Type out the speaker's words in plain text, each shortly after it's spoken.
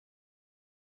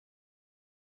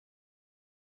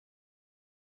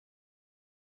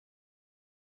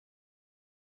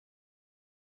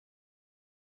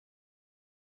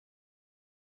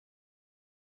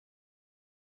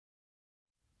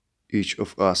Each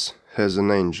of us has an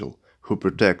angel who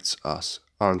protects us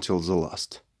until the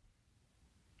last.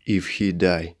 If he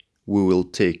die, we will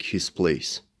take his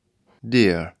place.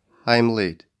 Dear, I'm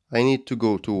late. I need to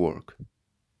go to work.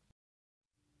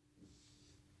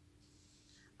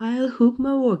 I'll hook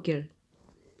my walker.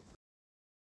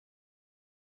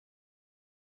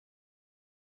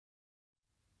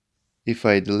 If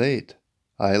I delay it,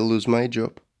 I'll lose my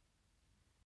job.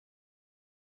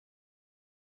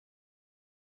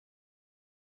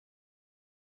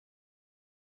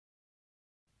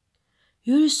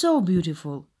 You're so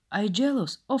beautiful. I'm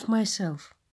jealous of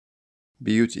myself.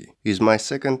 Beauty is my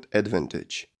second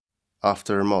advantage,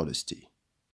 after modesty.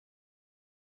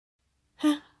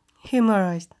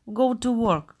 Humorized. Go to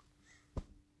work.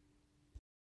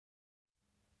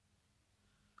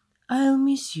 I'll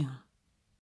miss you.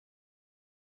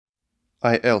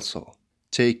 I also.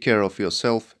 Take care of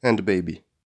yourself and baby.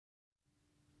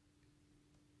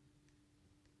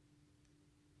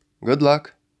 Good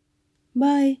luck.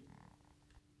 Bye.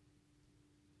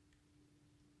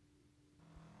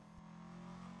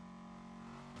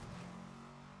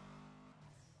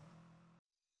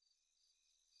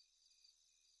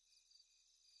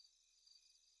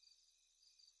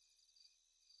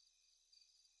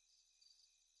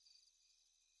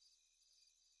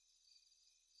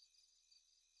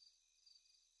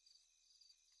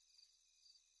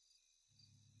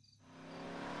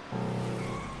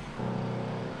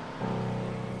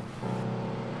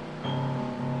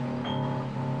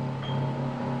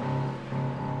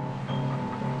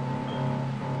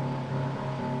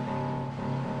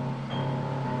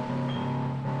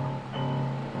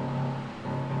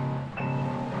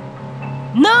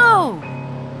 No!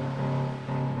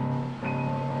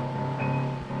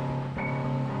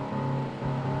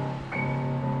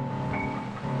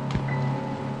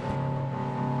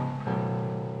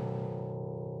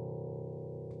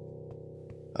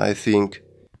 I think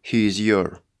he is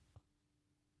your.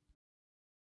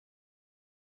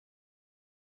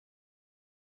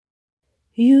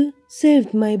 You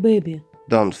saved my baby.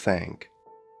 Don't thank.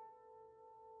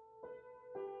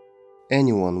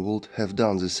 Anyone would have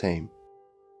done the same.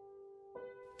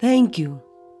 Thank you.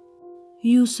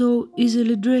 You so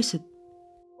easily dressed.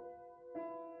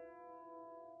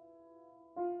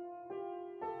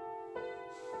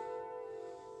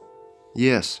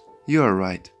 Yes, you are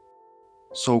right.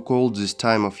 So cold this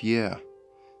time of year.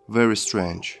 Very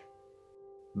strange.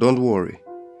 Don't worry.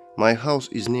 My house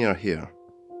is near here.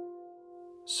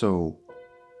 So,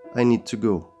 I need to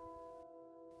go.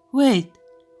 Wait,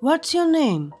 what's your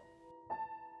name?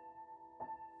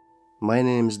 My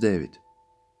name is David.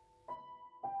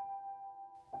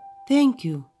 Thank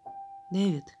you,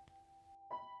 David.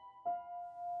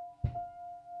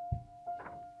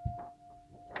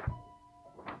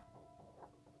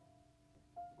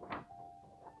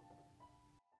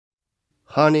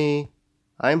 Honey,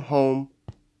 I'm home.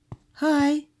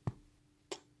 Hi.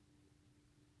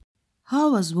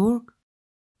 How was work?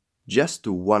 Just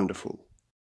too wonderful.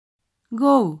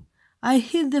 Go. I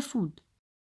hid the food.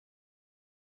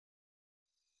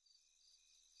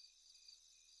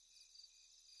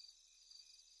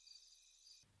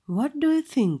 What do you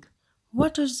think?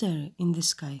 What is there in the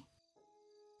sky?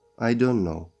 I don't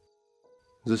know.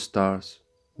 The stars,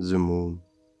 the moon,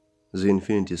 the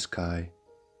infinity sky.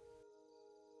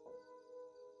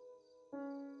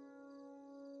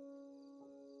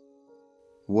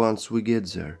 Once we get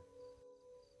there,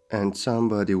 and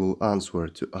somebody will answer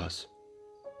to us.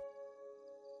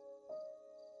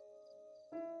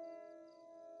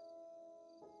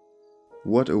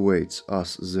 What awaits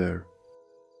us there?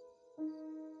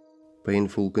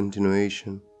 Painful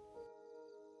continuation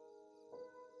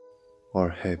or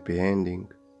happy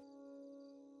ending?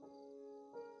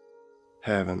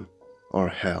 Heaven or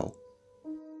hell?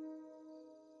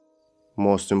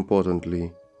 Most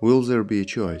importantly, will there be a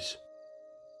choice?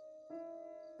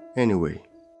 Anyway,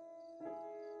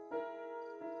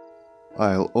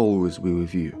 I'll always be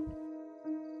with you.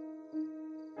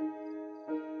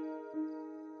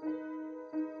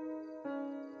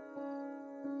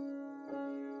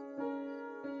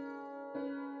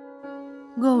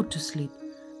 Go to sleep.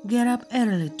 Get up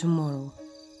early tomorrow.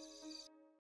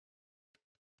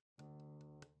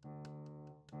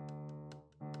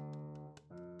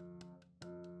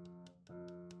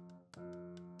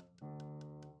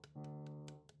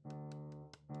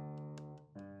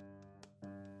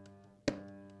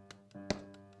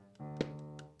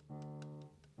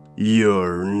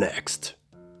 You're next.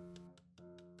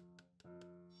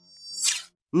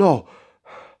 No,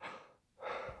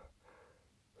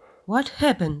 What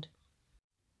happened?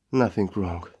 nothing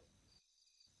wrong.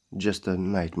 Just a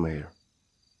nightmare.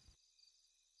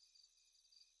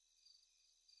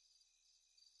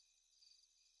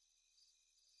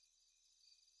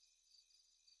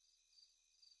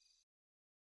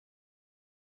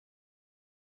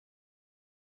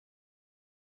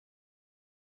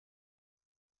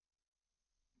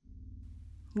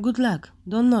 Good luck.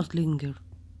 Do not linger.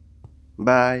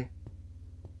 Bye.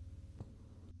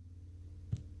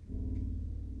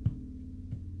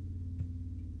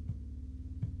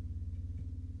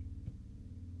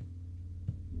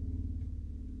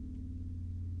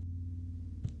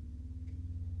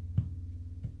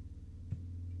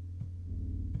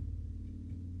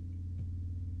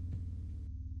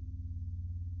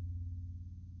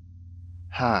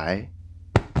 Hi.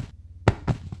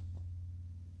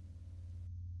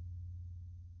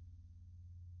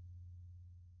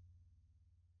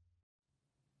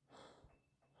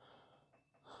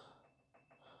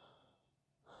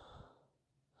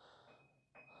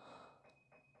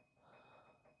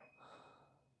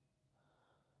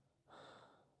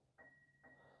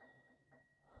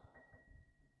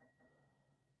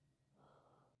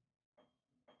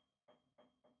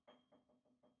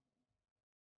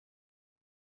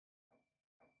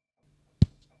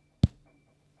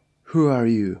 Who are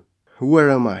you? Where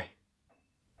am I?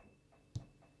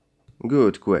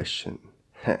 Good question.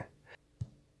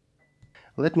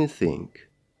 Let me think.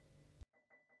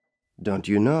 Don't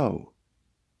you know?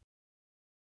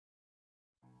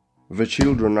 The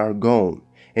children are gone,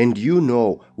 and you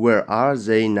know where are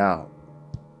they now?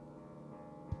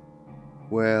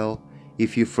 Well,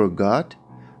 if you forgot,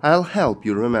 I'll help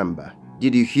you remember.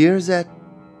 Did you hear that?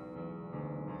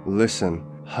 Listen,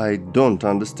 I don't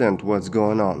understand what's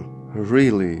going on.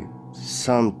 Really,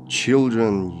 some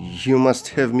children, you must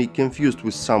have me confused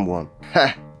with someone.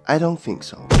 Ha! I don't think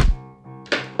so.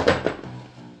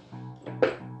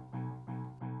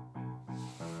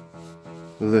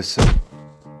 Listen.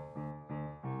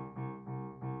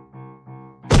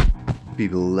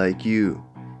 People like you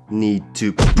need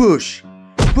to push,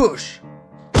 push,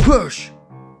 push.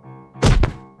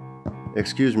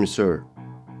 Excuse me, sir.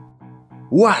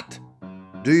 What?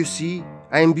 Do you see?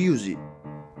 I am busy.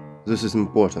 This is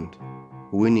important.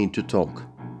 We need to talk.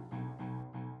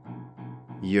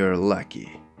 You're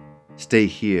lucky. Stay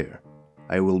here.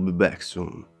 I will be back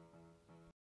soon.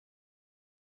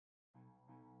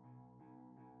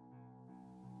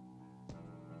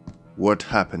 What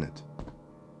happened?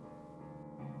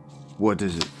 What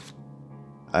is it?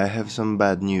 I have some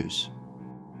bad news.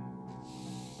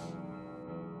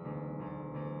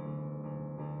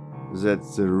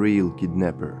 That's the real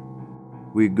kidnapper.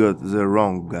 We got the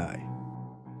wrong guy.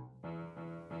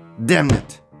 Damn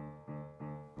it!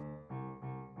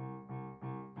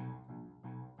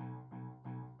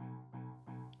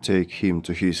 Take him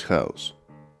to his house.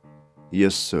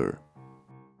 Yes, sir.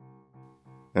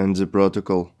 And the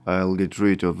protocol, I'll get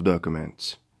rid of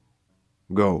documents.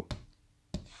 Go.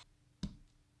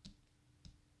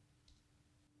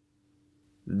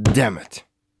 Damn it!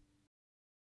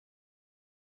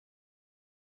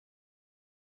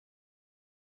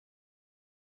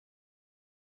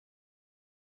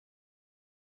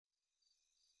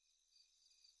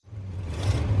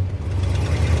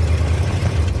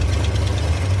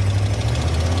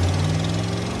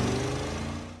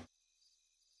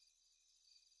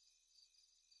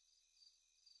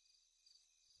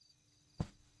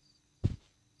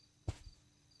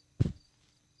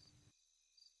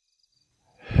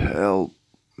 Help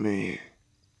me.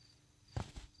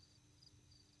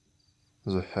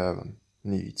 The heaven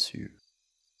needs you.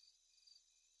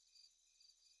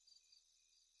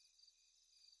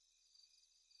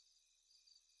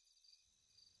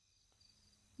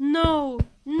 No!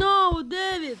 No,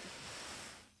 David!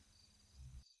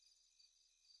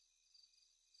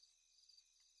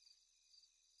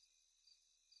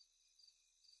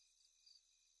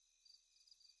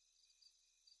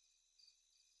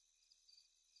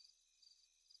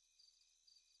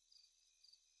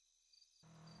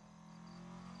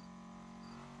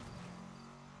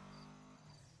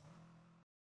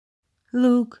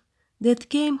 Look, Dad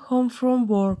came home from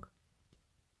work.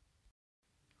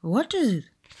 What is it?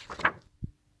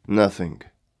 Nothing.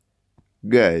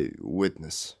 Guy,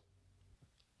 witness.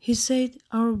 He said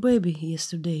our baby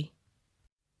yesterday.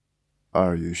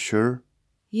 Are you sure?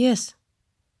 Yes.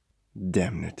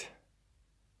 Damn it.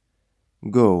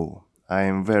 Go. I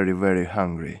am very, very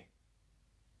hungry.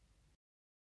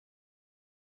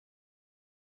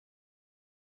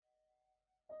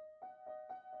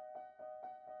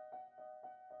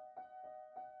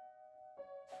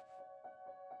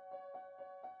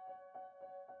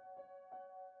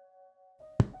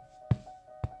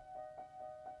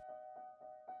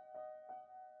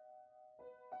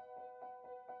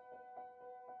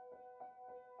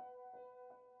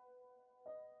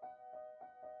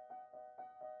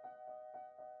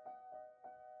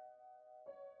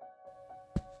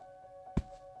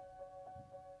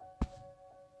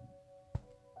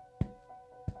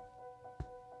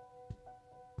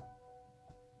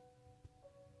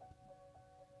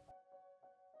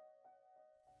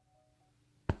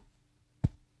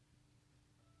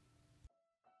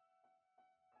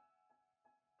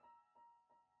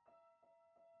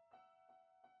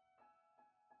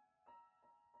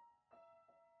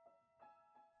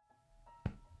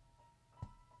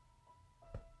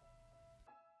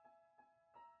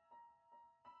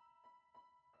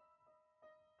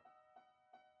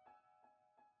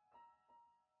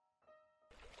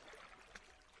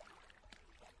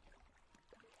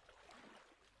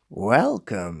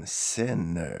 Welcome,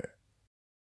 sinner.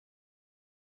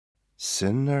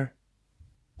 Sinner?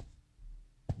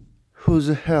 Who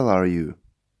the hell are you?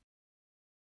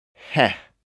 Heh,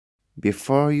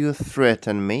 before you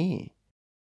threaten me.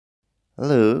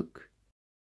 Look,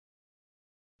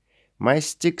 my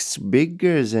stick's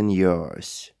bigger than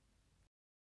yours.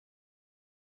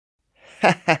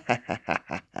 Ha ha ha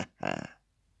ha ha ha.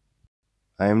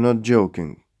 I'm not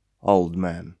joking, old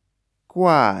man.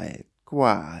 Quiet,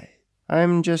 quiet.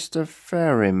 I'm just a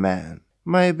ferryman.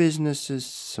 My business is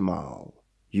small.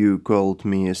 You called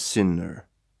me a sinner.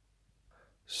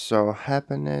 So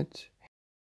happen it.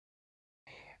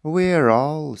 We're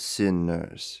all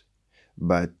sinners.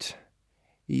 But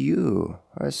you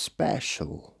are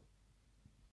special.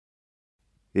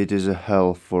 It is a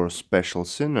hell for special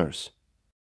sinners.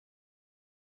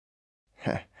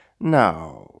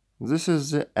 No, this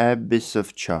is the abyss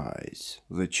of choice,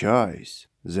 the choice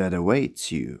that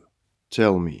awaits you.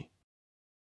 Tell me,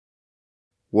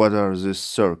 what are these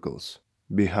circles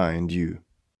behind you?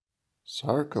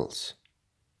 Circles?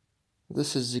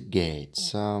 This is the gate.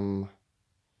 Some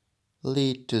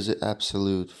lead to the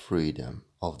absolute freedom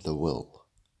of the will.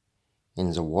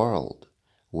 In the world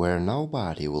where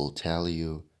nobody will tell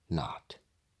you not.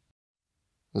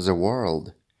 The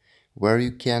world where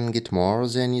you can get more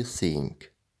than you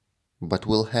think, but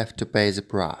will have to pay the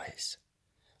price.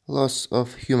 Loss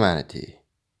of humanity.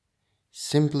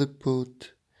 Simply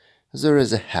put, there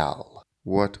is a hell.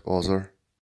 What other?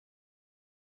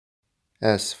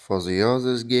 As for the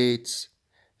other gates,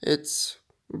 it's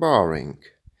boring.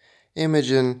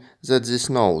 Imagine that the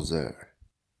snow there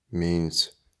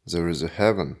means there is a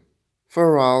heaven.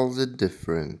 For all the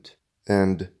different.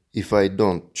 And if I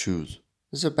don't choose,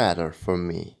 the better for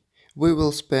me. We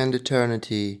will spend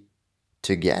eternity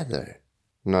together.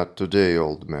 Not today,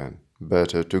 old man.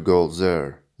 Better to go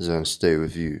there than stay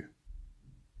with you.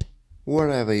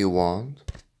 Wherever you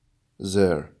want.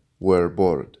 There, we're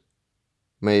bored.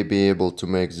 May be able to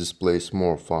make this place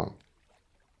more fun.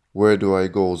 Where do I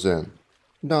go then?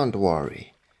 Don't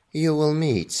worry. You will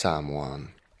meet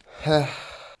someone.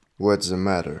 What's the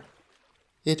matter?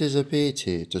 It is a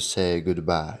pity to say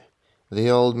goodbye. The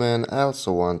old man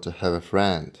also wants to have a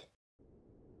friend.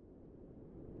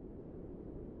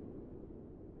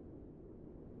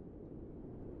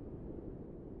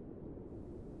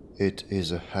 It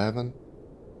is a heaven?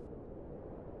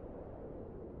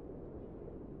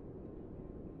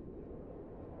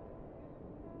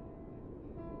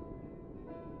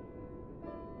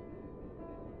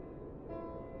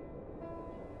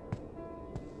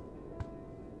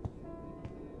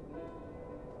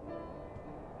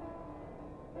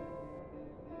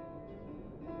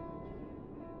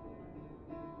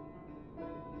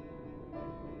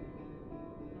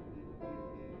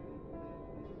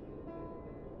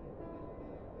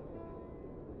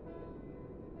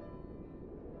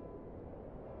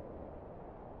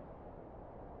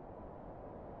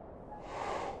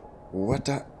 What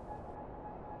a...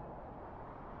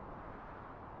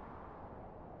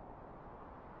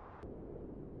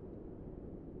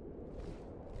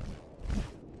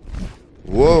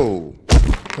 Whoa!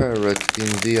 Parrot in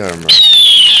the armor.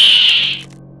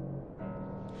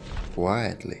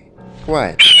 Quietly,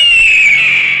 quietly.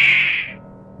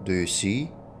 Do you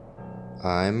see?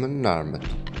 I'm unarmed.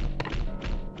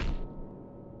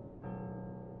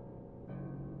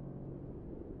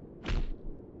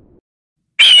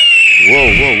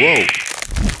 Whoa, whoa, whoa!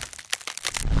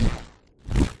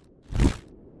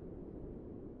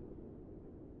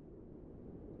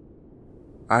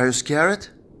 Are you scared?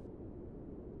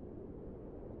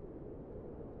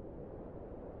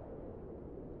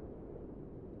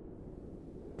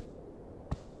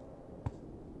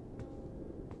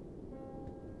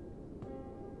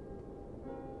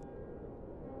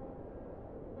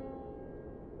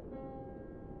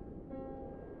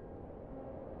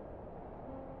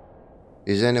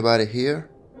 Is anybody here?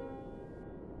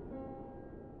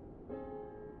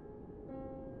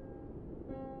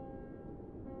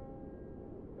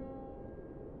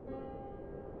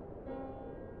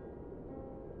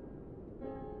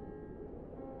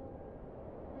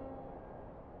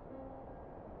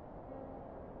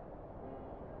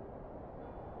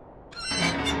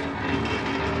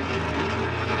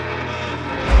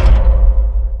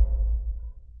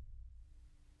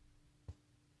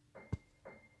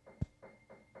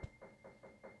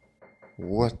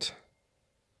 What?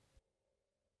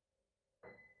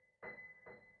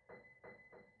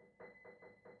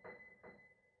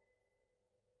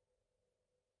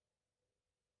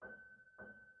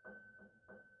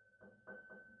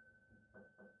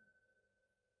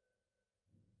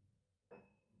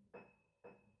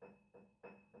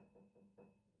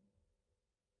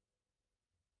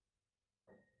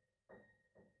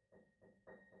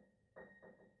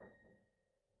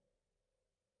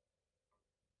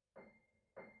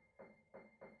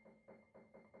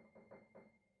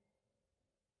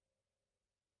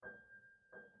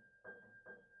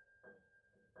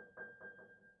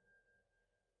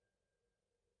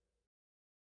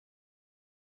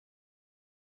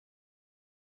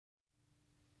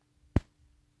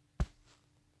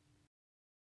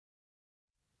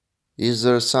 Is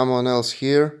there someone else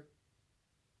here?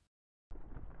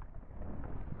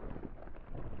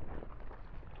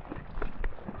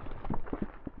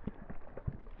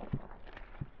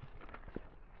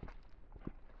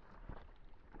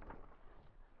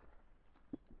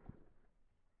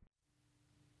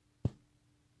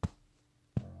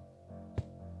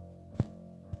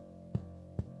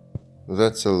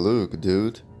 That's a look,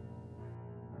 dude.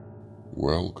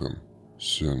 Welcome,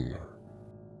 sinner.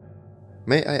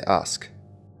 May I ask?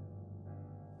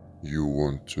 You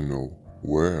want to know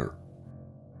where?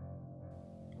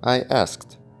 I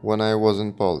asked when I was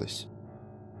in Polis.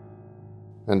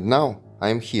 And now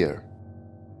I'm here.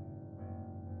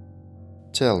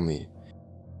 Tell me,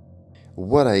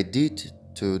 what I did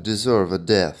to deserve a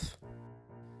death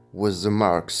was the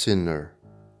mark sinner.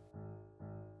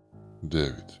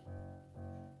 David,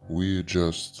 we're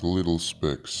just little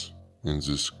specks in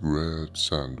this great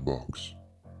sandbox.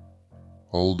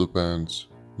 All depends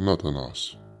not on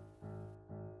us.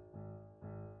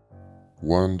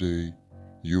 One day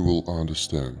you will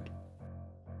understand.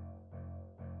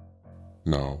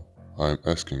 Now I'm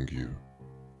asking you,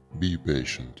 be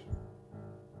patient.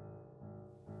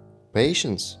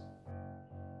 Patience?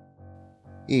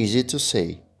 Easy to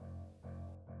say.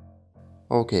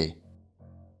 Okay.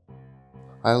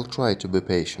 I'll try to be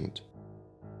patient.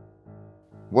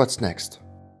 What's next?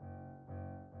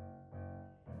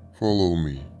 Follow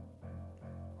me.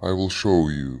 I will show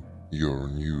you your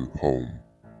new home.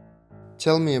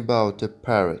 Tell me about a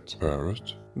parrot.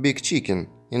 Parrot? Big chicken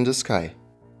in the sky.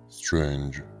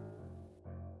 Strange.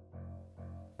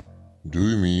 Do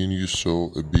you mean you saw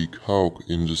a big hawk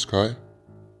in the sky?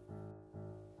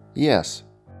 Yes.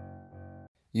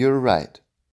 You're right.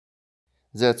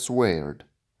 That's weird.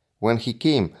 When he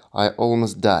came, I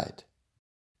almost died.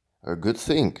 A good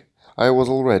thing, I was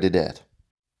already dead.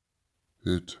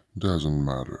 It doesn't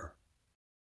matter.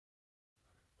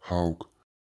 Hawk,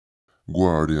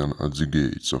 guardian at the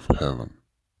gates of heaven.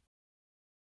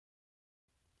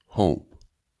 Hope.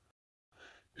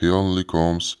 He only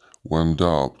comes when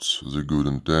doubts the good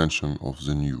intention of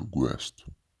the new guest.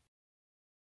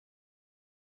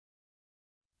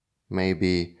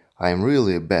 Maybe I'm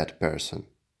really a bad person.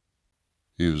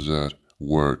 If that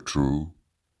were true,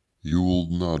 you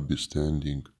would not be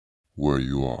standing where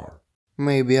you are.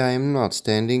 Maybe I'm not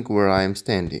standing where I'm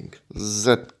standing.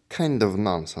 That kind of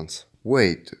nonsense.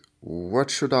 Wait, what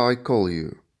should I call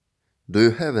you? Do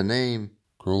you have a name?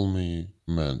 Call me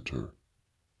Mentor.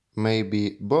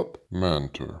 Maybe Bob?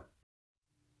 Mentor.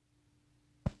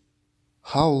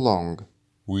 How long?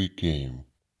 We came.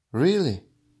 Really?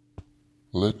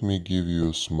 Let me give you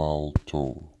a small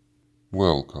tour.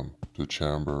 Welcome to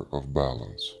Chamber of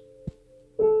Balance.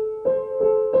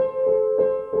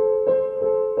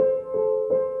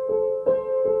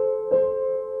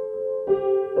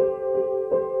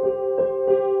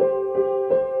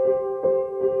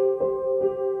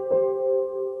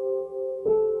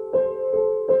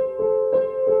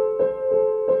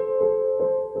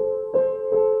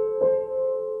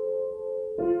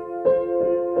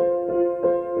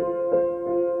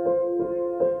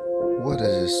 What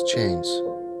is this chains?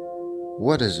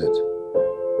 What is it?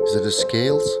 Is it the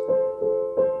scales?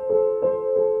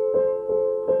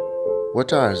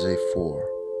 What are they for?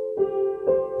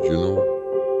 You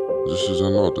know, this is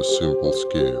not a simple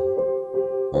scale.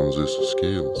 On these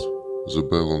scales, the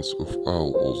balance of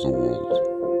all of the world.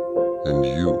 And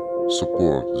you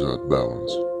support that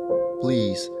balance.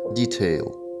 Please, detail.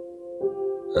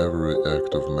 Every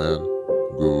act of man,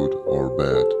 good or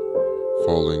bad,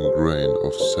 falling grain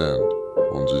of sand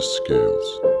on these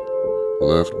scales.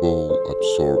 Left ball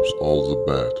absorbs all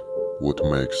the bad, what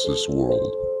makes this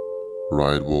world.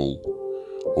 Right ball,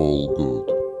 all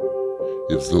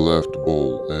good. If the left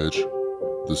ball edge,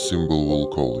 the symbol will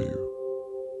call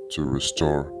you to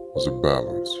restore the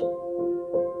balance.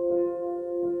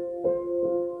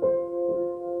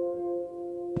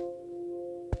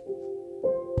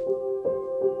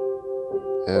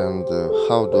 And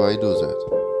how do I do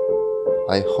that?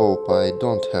 I hope I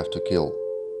don't have to kill.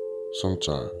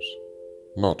 Sometimes,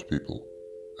 not people.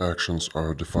 Actions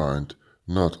are defined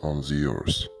not on the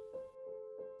earth.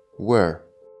 Where?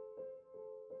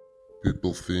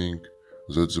 People think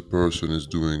that the person is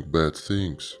doing bad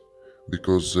things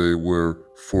because they were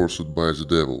forced by the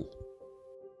devil.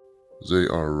 They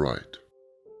are right.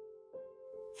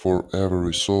 For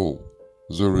every soul,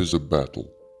 there is a battle.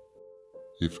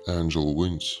 If angel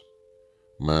wins,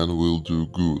 man will do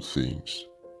good things.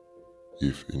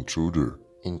 If intruder...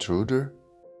 Intruder?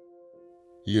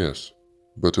 Yes,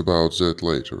 but about that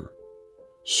later.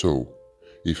 So,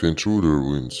 if intruder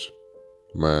wins,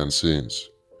 man sins,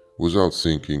 without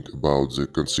thinking about the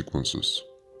consequences.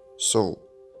 So,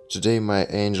 today my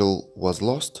angel was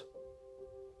lost?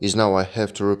 Is now I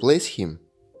have to replace him?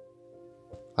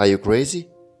 Are you crazy?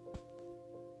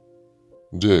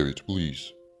 David,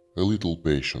 please, a little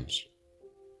patience.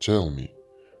 Tell me,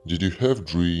 did you have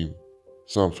dream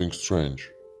something strange?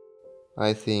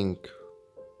 I think...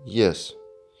 yes.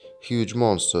 Huge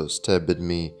monster stabbed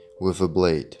me with a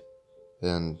blade,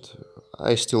 and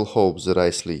I still hope that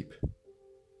I sleep.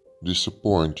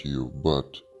 Disappoint you, but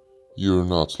you're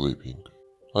not sleeping.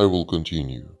 I will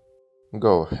continue.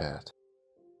 Go ahead.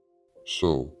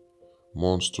 So,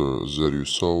 monster that you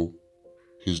saw,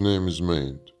 his name is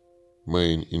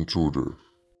main intruder.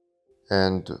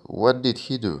 And what did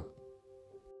he do?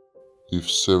 If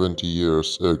 70 years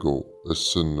ago a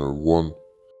sinner won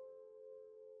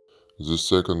the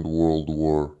Second World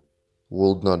War,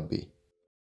 Would not be.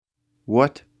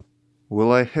 What?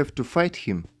 Will I have to fight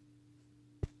him?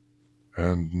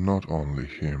 and not only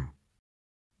him,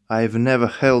 I've never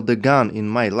held a gun in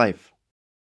my life.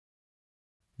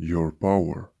 your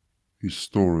power is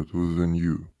stored within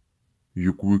you.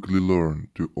 You quickly learn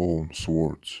to own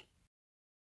swords.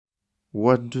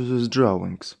 What do these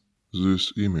drawings?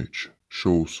 This image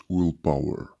shows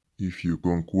willpower. If you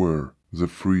conquer the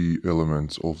three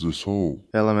elements of the soul,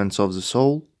 Elements of the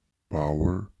soul?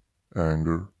 power,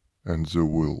 anger, and the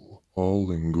will,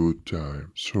 all in good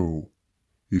time. So,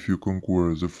 if you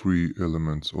conquer the three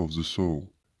elements of the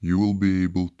soul, you will be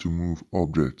able to move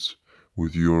objects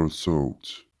with your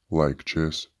thoughts, like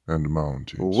chess and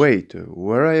mountains. Wait,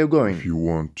 where are you going? If you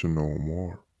want to know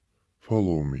more,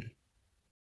 follow me.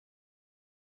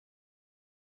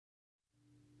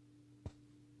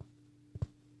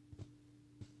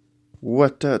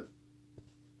 What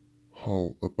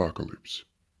Hall Apocalypse.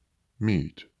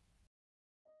 Meet.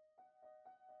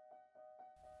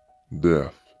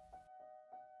 Death.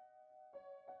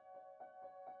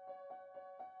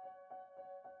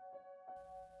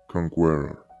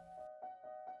 Conqueror.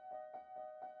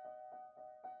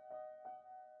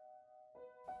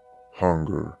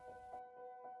 Hunger.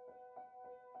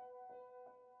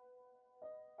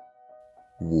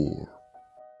 War.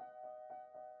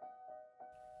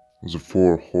 The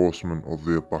four horsemen of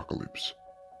the apocalypse.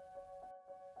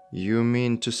 You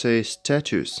mean to say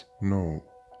statues? No,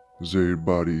 their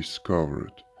bodies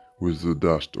covered with the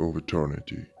dust of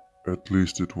eternity. At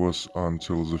least it was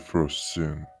until the first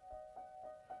sin.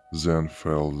 Then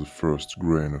fell the first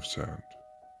grain of sand.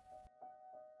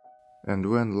 And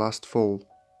when last fall?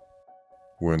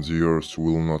 When the earth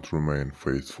will not remain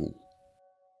faithful.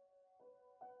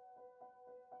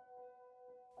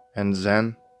 And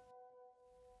then?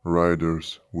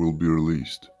 Riders will be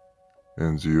released,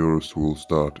 and the earth will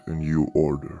start a new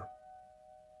order.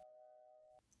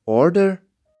 Order?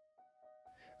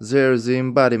 They're the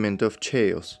embodiment of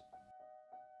chaos.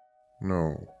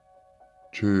 No,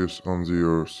 chaos on the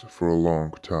earth for a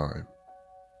long time.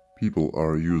 People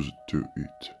are used to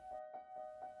it.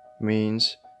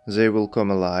 Means they will come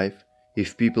alive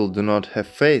if people do not have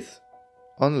faith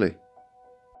only.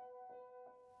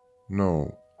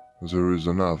 No, there is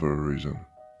another reason.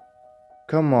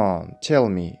 Come on, tell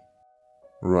me.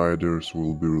 Riders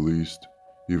will be released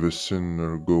if a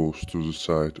sinner goes to the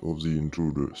side of the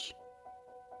intruders.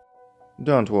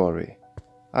 Don't worry,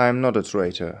 I'm not a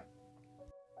traitor.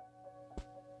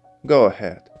 Go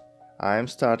ahead, I'm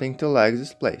starting to like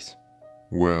this place.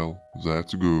 Well,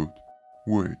 that's good.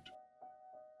 Wait,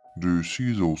 do you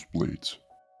see those plates?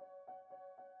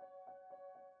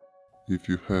 If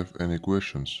you have any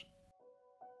questions,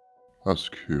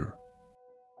 ask here.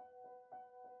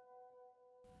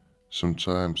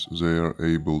 Sometimes they are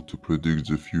able to predict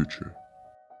the future.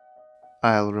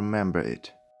 I'll remember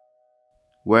it.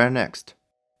 Where next?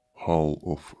 Hall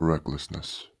of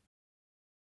Recklessness.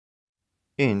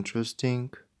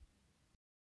 Interesting.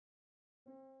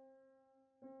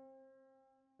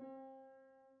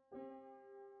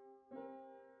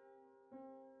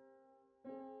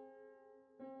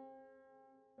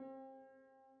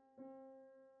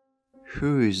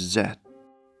 Who is that?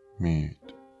 Meet.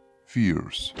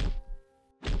 Fierce.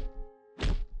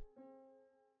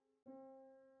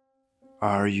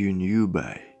 Are you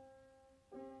newbie?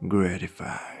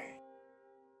 Gratify.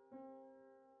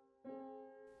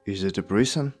 Is it a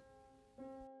prison?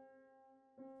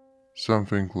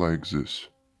 Something like this.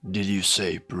 Did you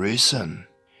say prison?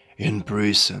 In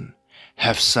prison,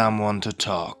 have someone to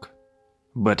talk.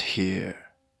 But here,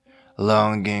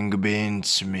 longing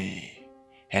binds me,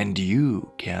 and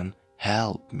you can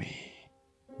help me.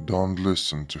 Don't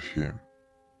listen to him.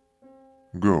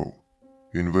 Go.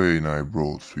 In vain I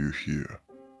brought you here.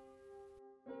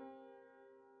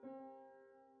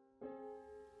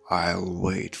 I'll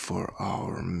wait for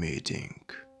our meeting,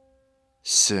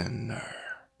 sinner.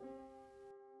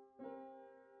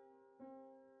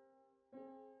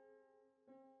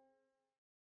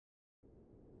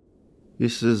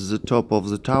 This is the top of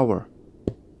the tower.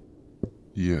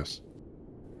 Yes.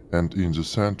 And in the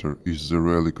center is the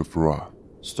relic of Ra.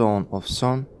 Stone of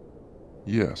Sun.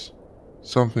 Yes,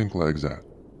 something like that.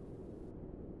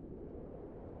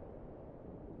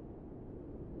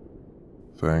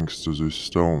 Thanks to this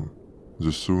stone,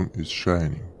 the sun is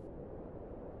shining.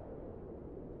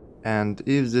 And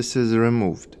if this is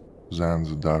removed, Then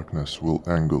the darkness will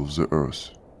engulf the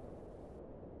earth.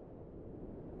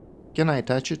 can I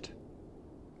touch it?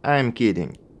 I'm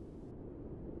kidding.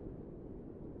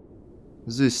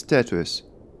 These statues,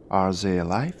 are they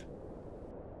alive?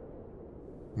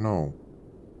 No,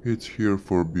 it's here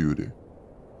for beauty.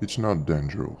 It's not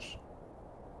dangerous.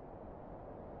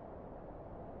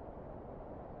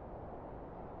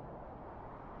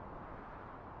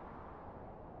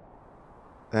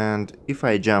 And if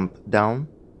I jump down?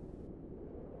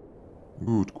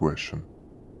 Good question.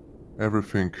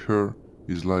 Everything here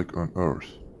is like on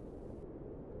Earth.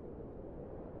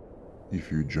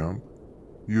 If you jump,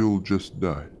 you'll just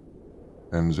die,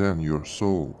 and then your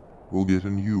soul will get a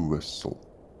new vessel.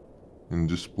 In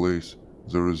this place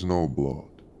there is no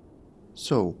blood.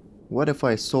 So, what if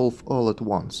I solve all at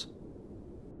once?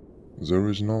 There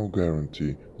is no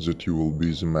guarantee that you will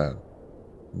be the man.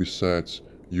 Besides,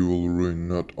 you will ruin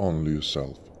not only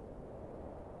yourself.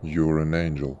 You're an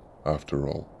angel, after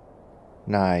all.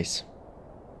 Nice.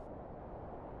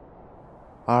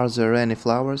 Are there any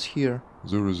flowers here?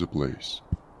 There is a place.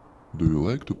 Do you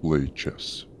like to play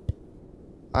chess?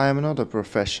 I am not a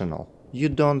professional. You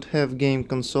don't have game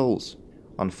consoles,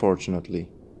 unfortunately.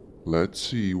 Let's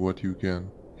see what you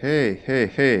can.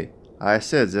 Hey, I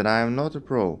said that I am not a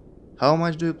pro. How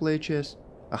much do you play chess?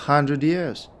 100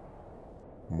 years?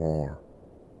 More.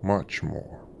 Much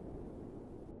more.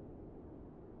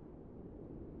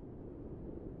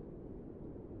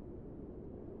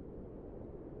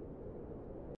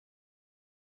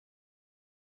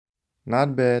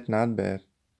 Not bad, not bad.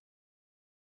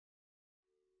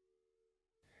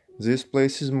 This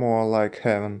place is more like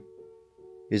heaven.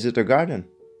 Is it a garden?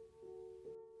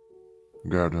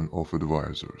 Garden of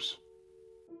Advisors.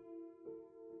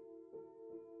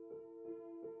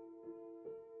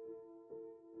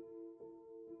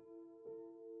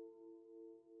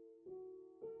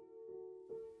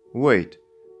 Wait,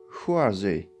 who are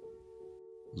they?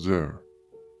 There,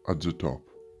 at the top.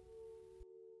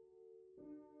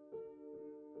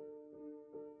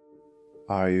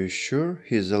 Are you sure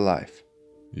he's alive?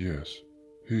 Yes,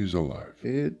 he is alive.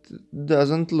 It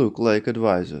doesn't look like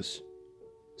advisors.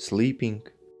 Sleeping.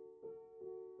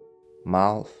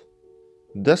 Mouth.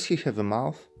 Does he have a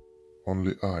mouth?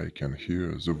 Only I can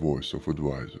hear the voice of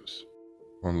advisors.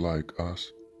 Unlike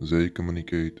us, they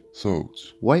communicate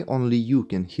thoughts. Why only you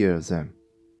can hear them?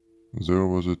 There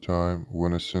was a time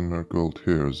when a sinner could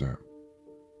hear them,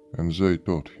 and they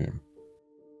taught him.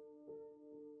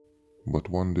 But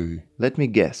one day, Let me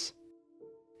guess.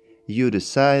 You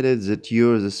decided that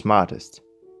you're the smartest.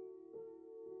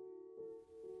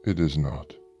 it is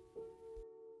not.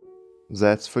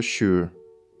 That's for sure.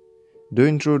 Do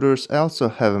intruders also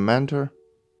have a mentor?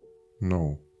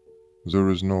 No, there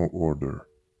is no order,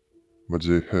 but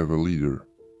they have a leader,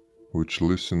 which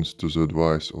listens to the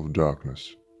advice of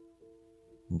darkness.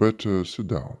 Better sit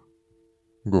down.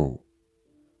 Go.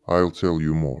 I'll tell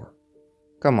you more.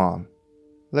 Come on,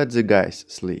 let the guys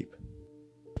sleep.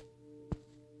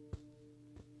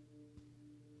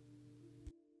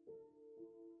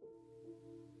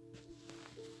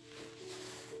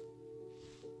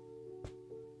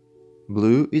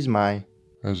 Blue is mine.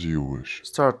 As you wish.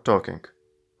 Start talking.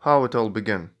 How it all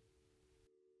began.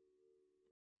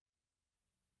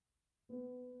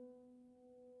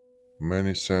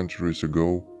 Many centuries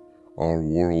ago, our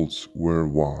worlds were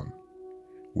one.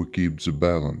 We keep the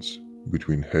balance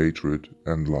between hatred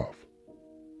and love.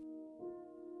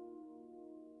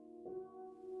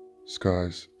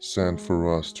 Skies sent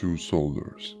for us 2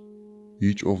 soldiers.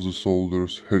 Each of the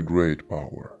soldiers had great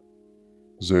power.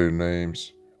 Their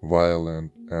names,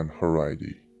 Violent and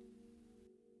Haridi.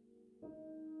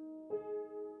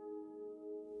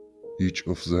 Each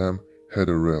of them had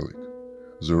a relic,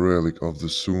 the relic of the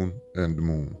sun and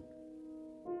moon.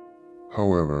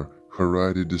 However,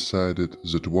 Haridi decided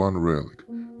that one relic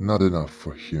not enough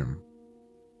for him.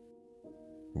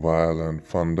 Violent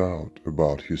found out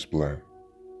about his plan.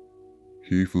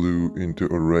 He flew into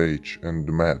a rage and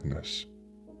madness.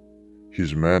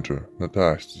 His mentor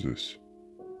noticed this.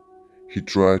 He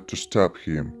tried to stop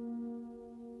him,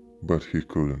 but he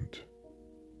couldn't.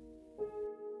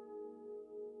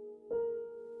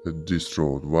 A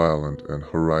distraught, violent, and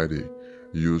Haredi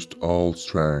used all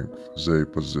strength they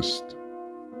possessed.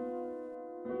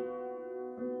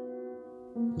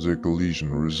 The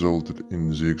collision resulted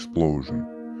in the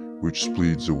explosion, which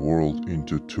split the world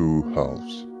into two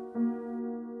halves.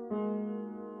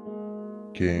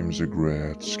 Came the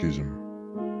Great Schism.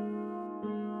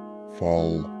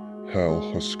 Foul hell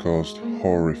has caused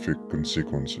horrific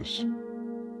consequences.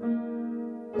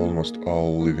 Almost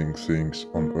all living things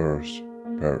on earth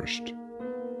perished.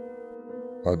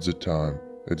 At the time,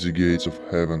 at the gates of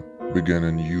heaven began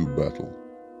a new battle.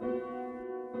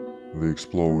 The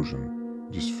explosion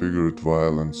disfigured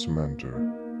violent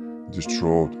Mentor.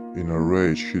 Distraught, in a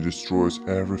rage, he destroys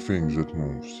everything that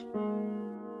moves.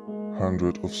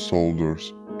 Hundreds of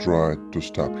soldiers tried to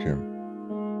stop him,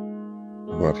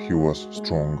 but he was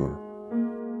stronger.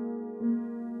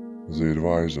 The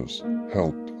advisors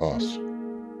helped us.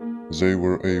 They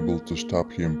were able to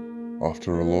stop him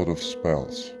after a lot of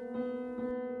spells.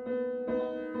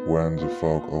 When the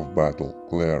fog of battle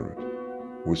cleared,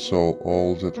 we saw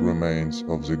all that remains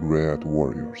of the great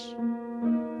warriors.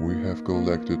 We have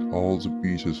collected all the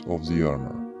pieces of the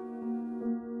armor.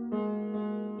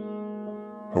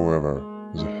 However,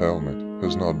 the helmet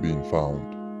has not been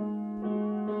found.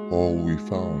 All we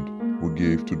found we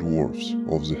gave to dwarfs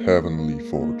of the Heavenly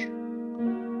Forge.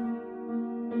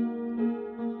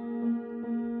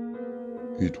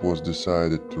 It was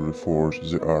decided to reforge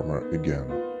the armor again.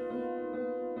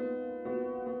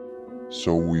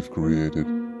 So we've created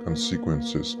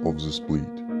consequences of the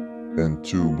split, and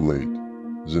two blade,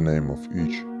 the name of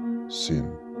each,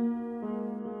 Sin.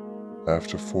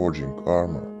 After forging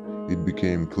armor, it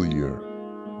became clear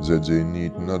that they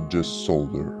need not just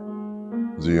solder.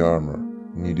 The armor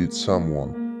needed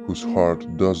someone whose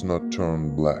heart does not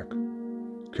turn black,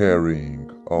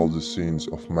 carrying all the sins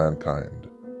of mankind.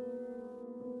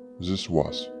 This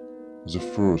was the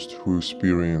first who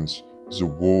experienced the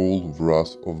whole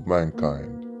wrath of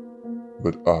mankind,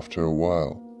 but after a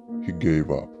while he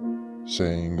gave up,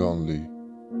 saying only,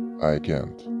 "I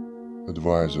can't."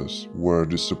 Advisors were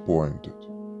disappointed.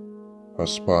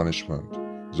 As punishment,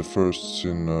 the first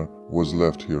sinner was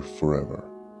left here forever.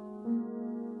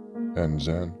 And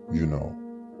then,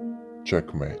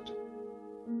 checkmate.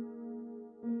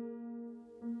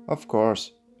 Of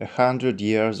course, 100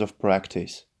 years of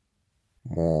practice.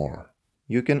 More.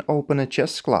 You can open a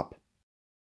chess club.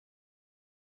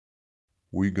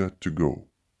 We got to go.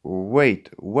 Wait,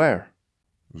 where?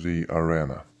 The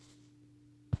arena.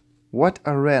 What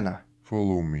arena?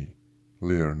 Follow me.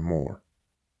 Learn more.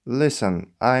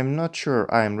 Listen, I'm not sure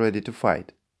I'm ready to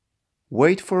fight.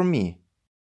 Wait for me.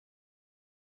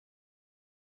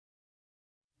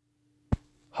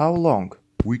 How long?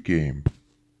 We came.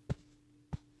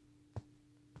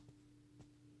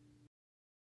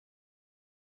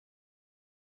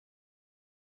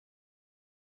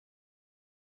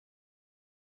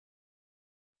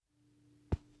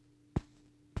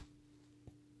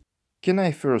 Can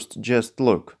I first just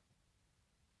look?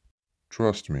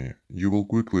 Trust me, you will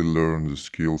quickly learn the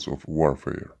skills of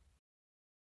warfare.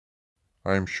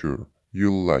 I'm sure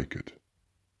you'll like it.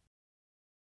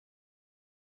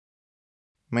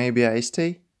 Maybe I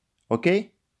stay?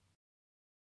 Okay?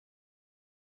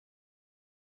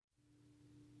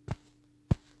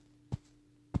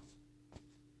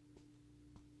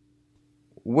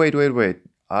 Wait.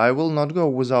 I will not go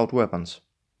without weapons.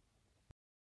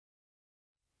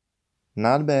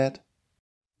 Not bad.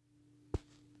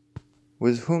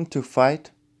 With whom to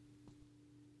fight?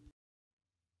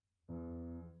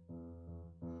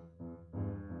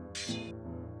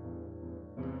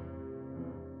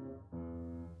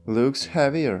 Looks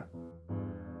heavier.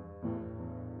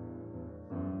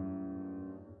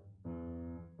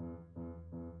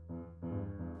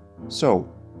 So,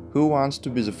 who wants to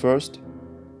be the first?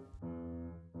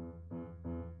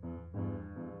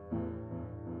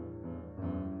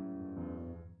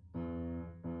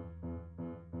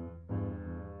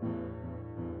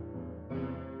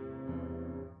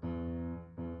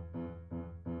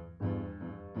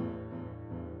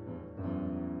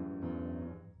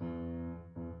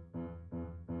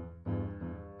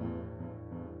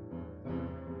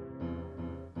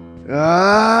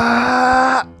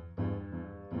 Ah!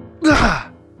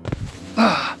 Ah!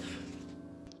 Ah!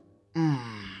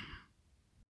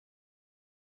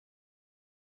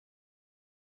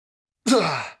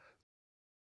 Ah!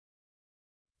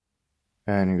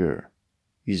 Anger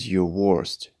is your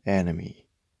worst enemy.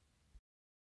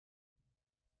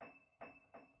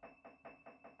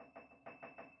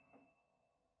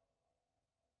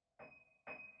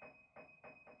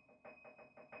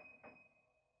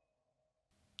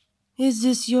 Is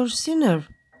this your sinner?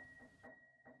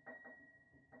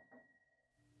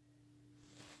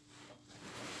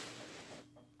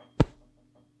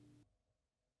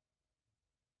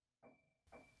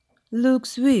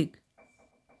 Looks weak.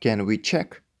 Can we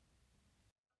check?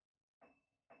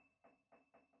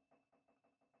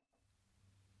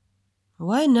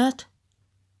 Why not?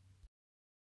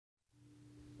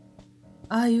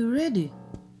 Are you ready?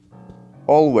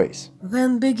 Always.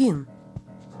 Then begin.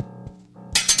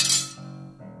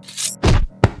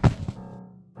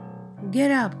 Get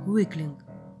up, weakling.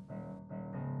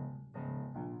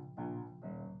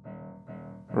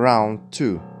 Round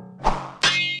 2.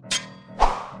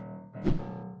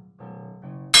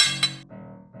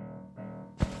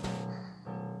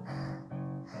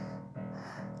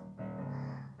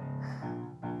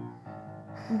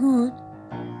 Good.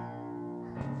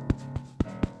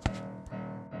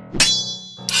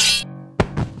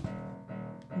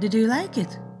 Did you like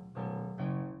it?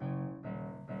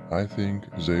 I think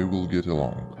they will get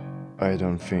along. I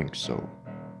don't think so.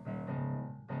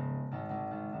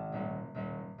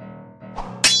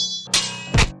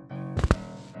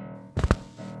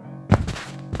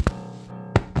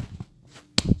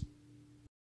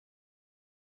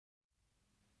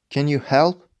 Can you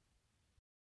help?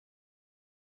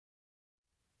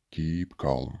 Keep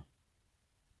calm.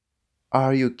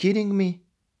 Are you kidding me?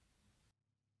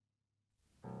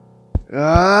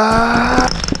 Ah!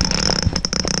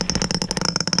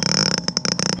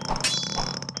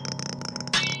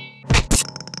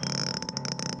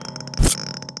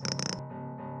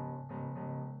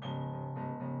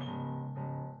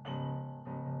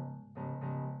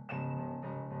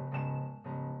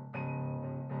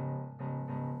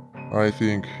 I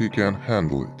think he can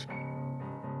handle it.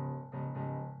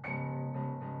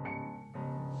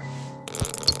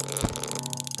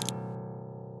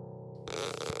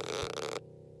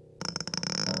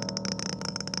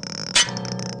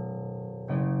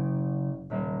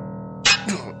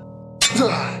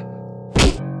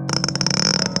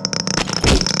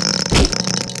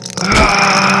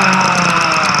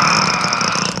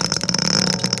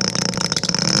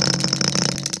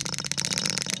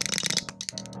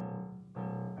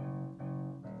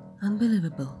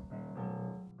 Unbelievable.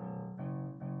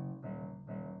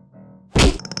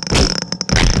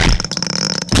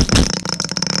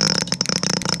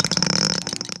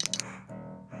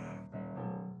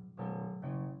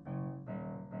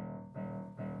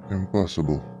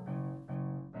 Impossible.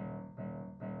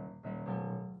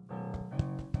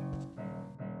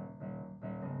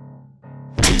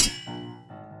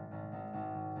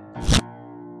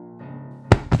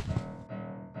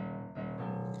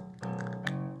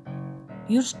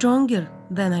 You're stronger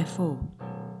than I thought.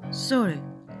 Sorry,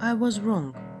 I was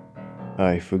wrong.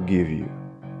 I forgive you.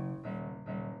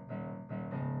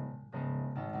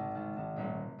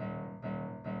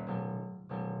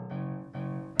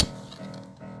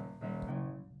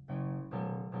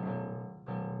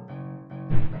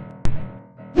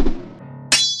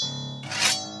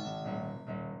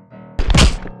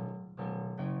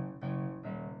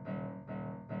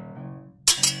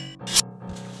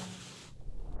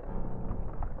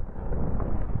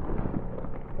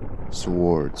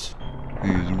 Swords. He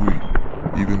is weak,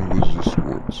 even with the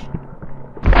swords.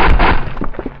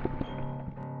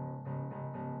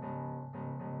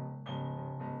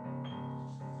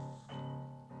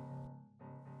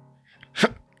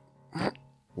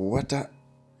 What a...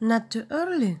 Not too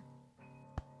early.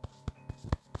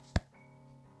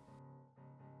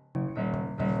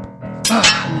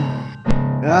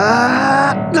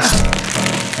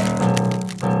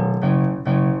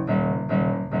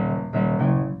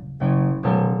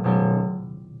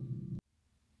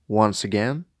 Once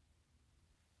again?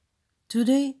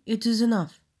 Today it is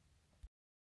enough.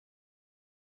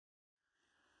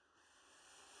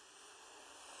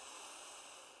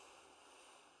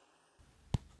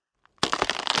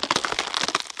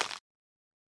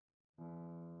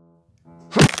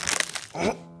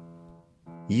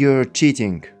 You're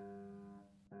cheating.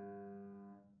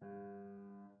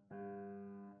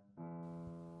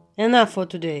 Enough for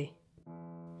today.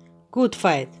 Good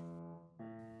fight.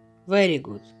 Very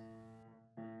good.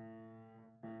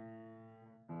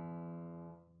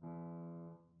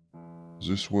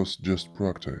 This was just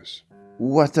practice.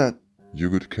 What a... You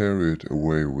could carry it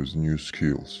away with new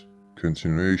skills.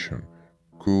 Continuation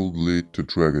could lead to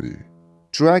tragedy.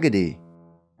 tragedy?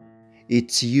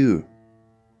 It's you.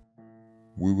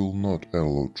 We will not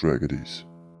allow tragedies.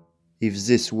 If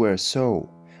this were so,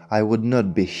 I would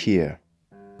not be here.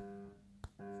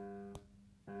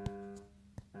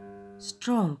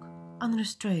 Strong,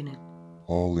 unrestrained.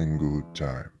 All in good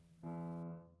time.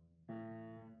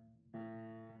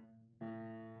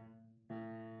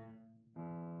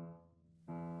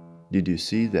 Did you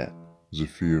see that? The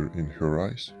fear in her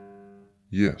eyes?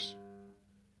 Yes.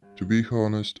 To be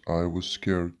honest, I was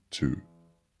scared too.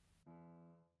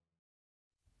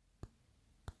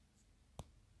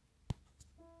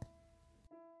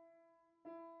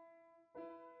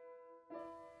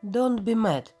 Don't be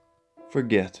mad.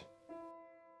 Forget.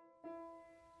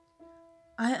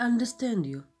 I understand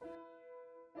you.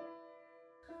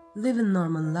 Living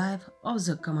normal life of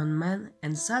the common man,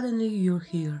 and suddenly you're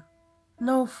here.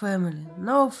 No family,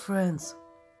 no friends.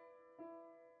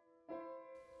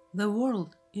 The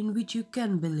world in which you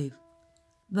can believe.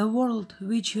 The world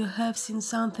which you have seen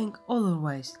something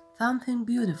otherwise, something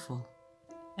beautiful.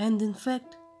 And in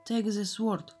fact, take the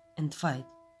sword and fight.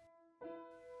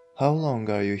 How long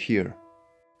are you here?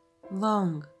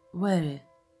 Long, very.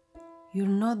 You're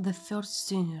not the first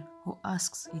singer who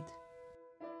asks it.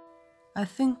 I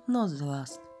think not the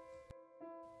last.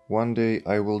 One day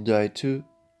I will die too?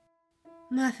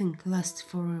 Nothing lasts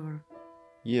forever.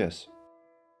 Yes.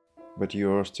 But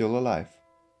you are still alive.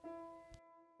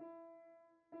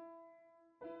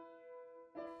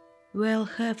 We all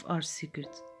have our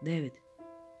secrets, David.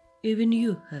 Even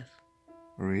you have.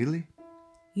 Really?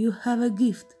 You have a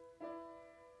gift.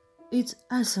 It's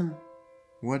awesome.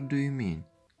 What do you mean?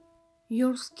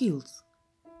 Your skills.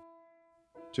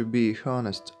 To be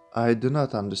honest, I do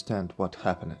not understand what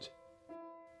happened.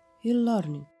 You're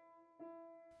learning.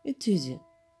 It's easy.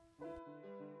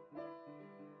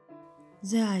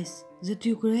 The ice that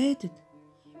you created,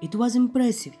 it was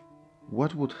impressive.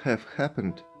 What would have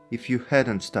happened if you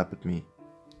hadn't stopped me?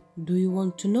 Do you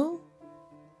want to know?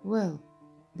 Well,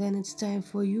 then it's time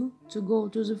for you to go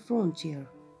to the frontier.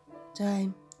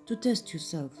 Time to test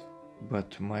yourself.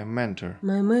 But my mentor...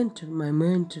 My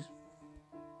mentor.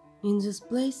 In this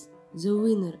place, the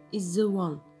winner is the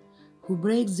one who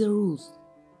breaks the rules.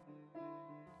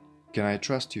 Can I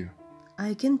trust you?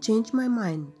 I can change my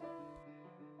mind.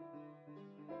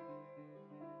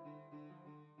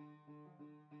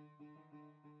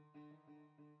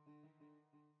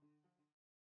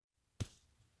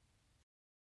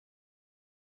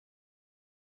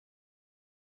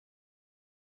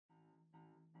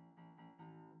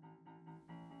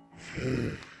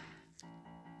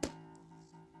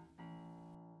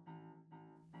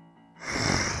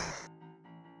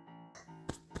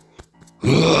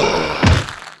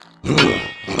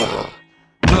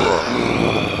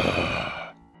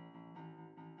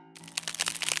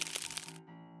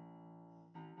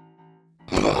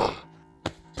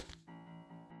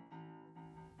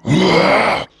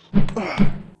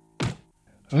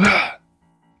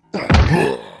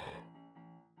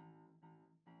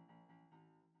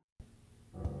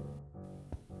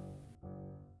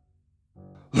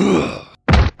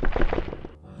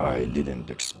 I didn't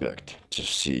expect to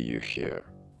see you here.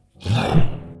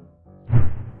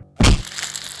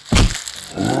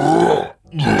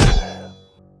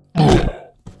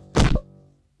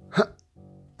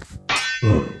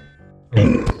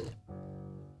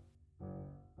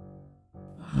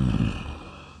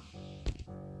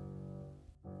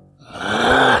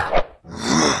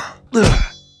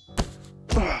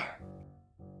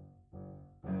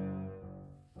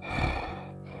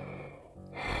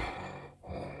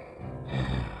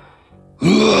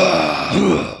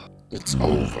 It's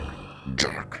over,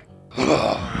 jerk.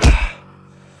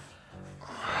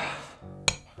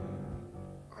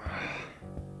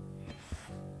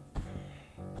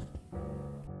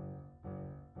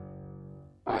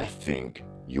 I think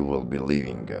you will be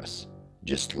leaving us,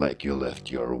 just like you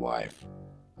left your wife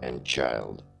and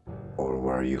child. Or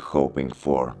were you hoping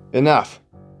for? Enough!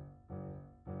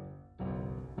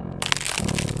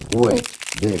 Wait,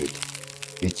 David.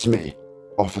 It's me,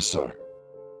 officer.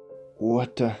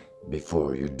 What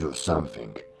Before you do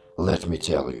something, let me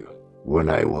tell you. When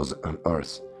I was on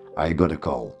Earth, I got a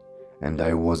call, and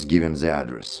I was given the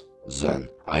address. Then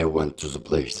I went to the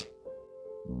place.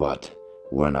 But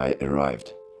when I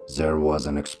arrived, there was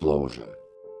an explosion.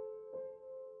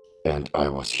 And I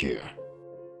was here.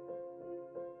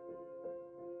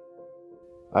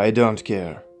 I don't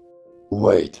care.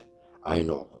 Wait, I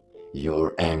know.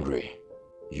 You're angry.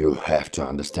 You have to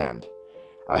understand.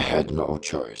 I had no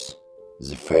choice.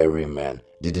 The ferryman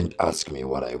didn't ask me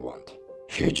what I want.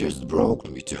 He just brought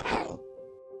me to hell.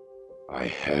 I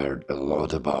heard a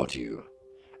lot about you,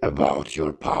 about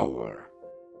your power.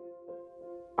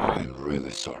 I'm really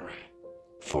sorry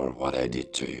for what I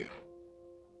did to you.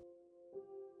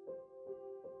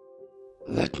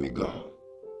 Let me go.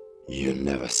 You'll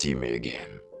never see me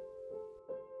again.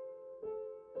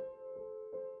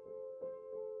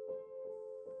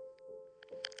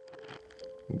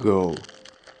 Go.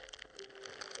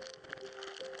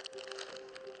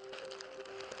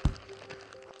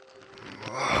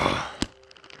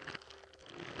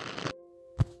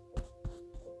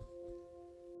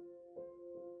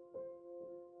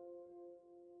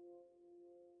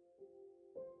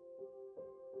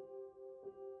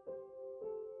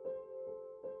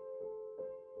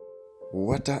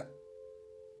 What a...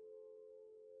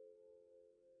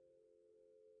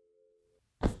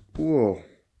 Whoa.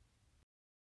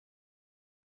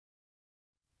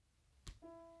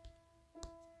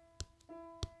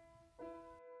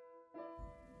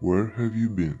 Where have you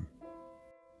been?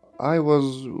 I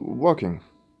was walking.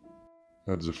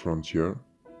 At the frontier?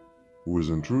 With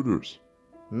intruders?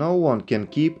 No one can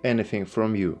keep anything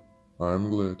from you. I'm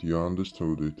glad you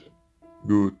understood it.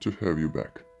 Good to have you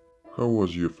back. How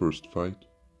was your first fight?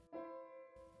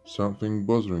 Something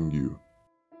bothering you?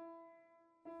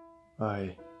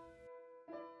 I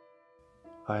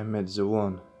met the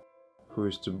one who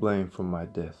is to blame for my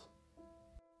death.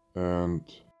 And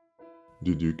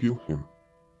did you kill him?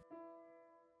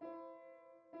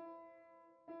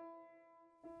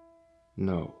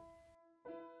 No,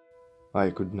 I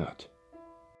could not.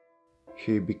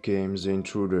 He became the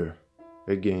intruder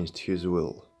against his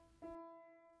will.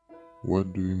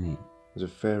 What do you mean? The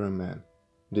ferryman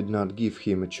did not give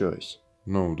him a choice.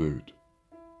 No, David.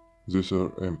 These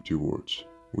are empty words.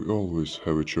 We always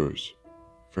have a choice.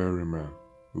 Ferryman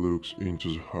looks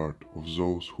into the heart of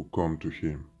those who come to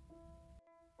him.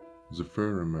 The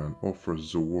ferryman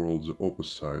offers the world the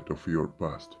opposite of your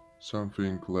past,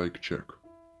 something like check.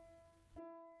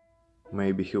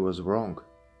 Maybe he was wrong.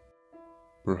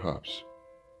 Perhaps.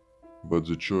 But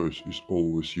the choice is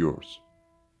always yours.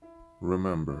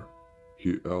 Remember,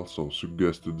 he also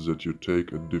suggested that you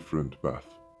take a different path,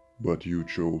 but you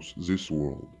chose this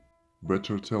world.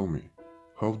 Better tell me,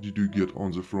 how did you get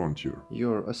on the frontier?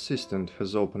 Your assistant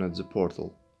has opened the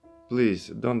portal. Please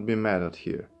don't be mad at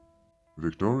her.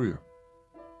 Victoria?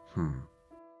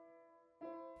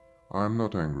 I'm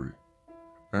not angry.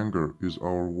 Anger is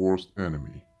our worst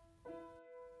enemy.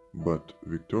 But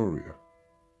Victoria,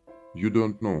 you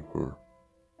don't know her.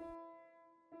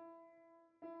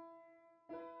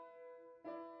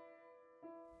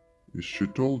 Is she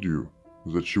told you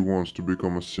that she wants to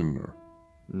become a sinner?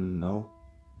 No.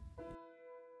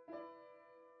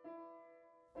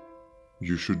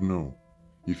 You should know,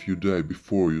 if you die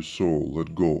before your soul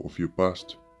let go of your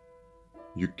past,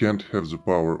 you can't have the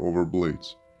power over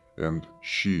Blades, and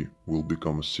she will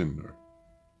become a sinner.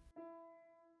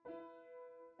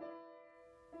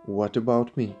 What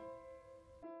about me?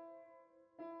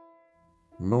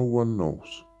 No one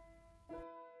knows.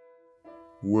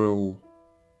 Well,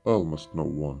 almost no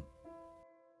one.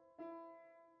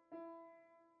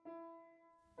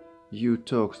 You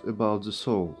talked about the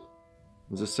soul.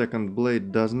 The second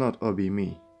blade does not obey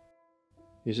me.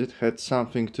 Is it had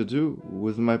something to do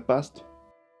with my past?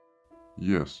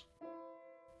 Yes,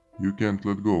 you can't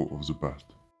let go of the past.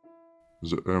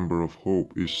 The ember of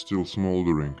hope is still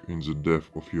smoldering in the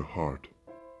depth of your heart.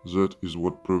 That is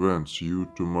what prevents you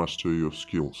to master your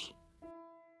skills.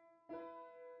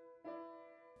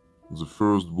 The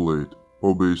first blade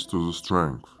obeys to the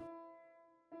strength.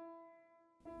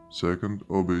 Second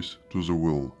obeys to the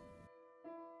will.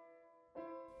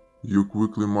 You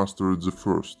quickly mastered the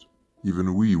first.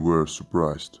 Even we were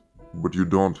surprised, but you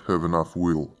don't have enough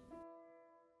will.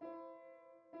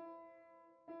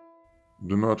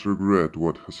 Do not regret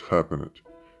what has happened.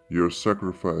 Your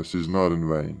sacrifice is not in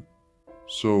vain.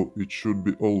 So it should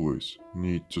be always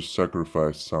need to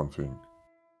sacrifice something.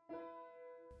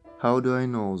 How do I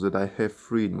know that I have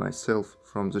freed myself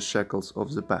from the shackles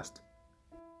of the past?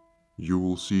 You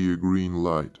will see a green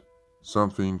light,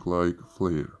 something like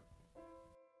flare.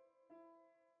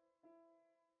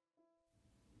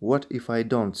 What if I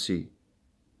don't see?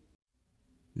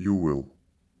 You will.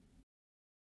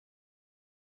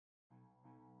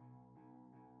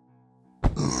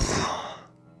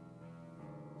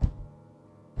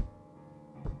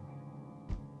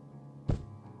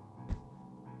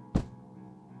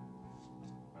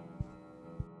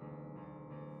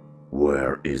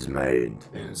 Where is Maid?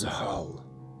 In the hall.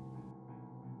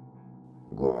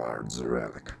 Guard the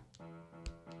relic.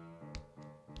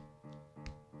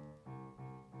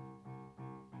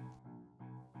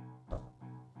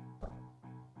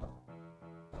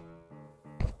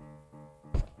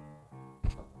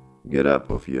 Get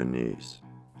up off your knees.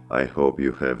 I hope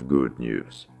you have good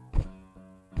news.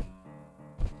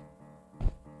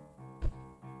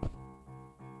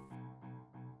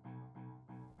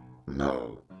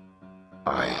 No,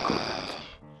 I couldn't.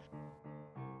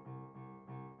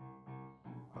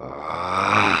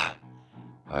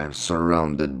 I'm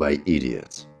surrounded by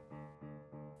idiots.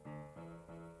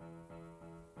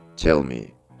 Tell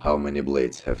me, how many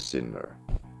blades have Sinner?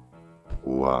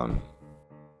 One.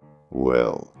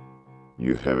 Well,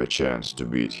 you have a chance to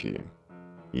beat him.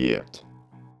 Yet.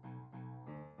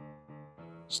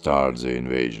 Start the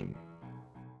invasion.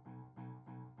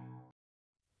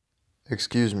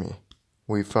 Excuse me,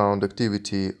 We found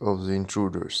activity of the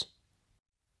intruders.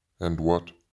 And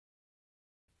what?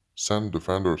 Sand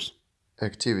defenders.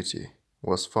 Activity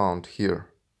was found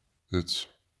here. It's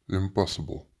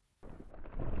impossible.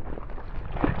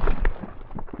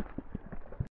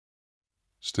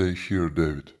 Stay here,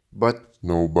 David. But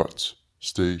No buts.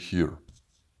 Stay here.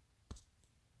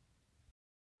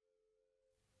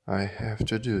 I have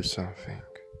to do something.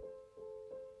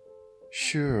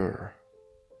 Sure.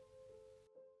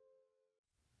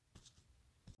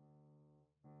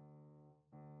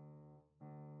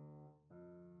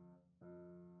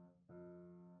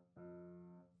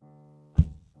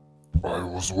 I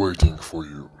was waiting for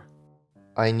you.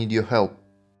 I need your help.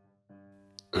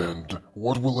 And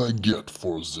what will I get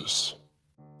for this?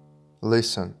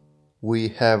 Listen, we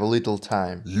have little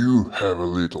time. You have a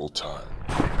little time.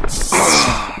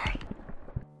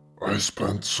 I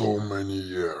spent so many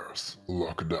years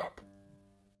locked up.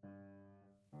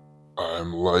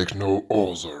 I'm like no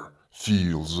other,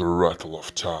 feel the rattle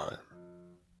of time.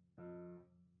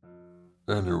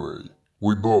 Anyway,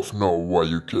 we both know why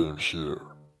you came here.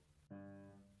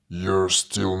 You're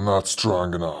still not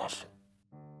strong enough.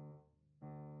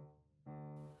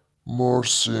 More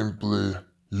simply,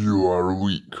 you are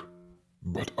weak.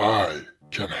 But I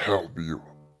can help you,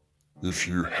 if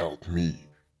you help me.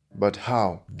 But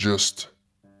how? Just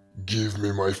give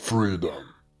me my freedom.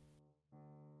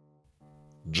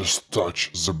 Just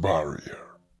touch the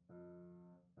barrier.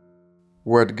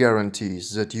 What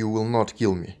guarantees that you will not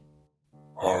kill me?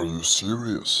 Are you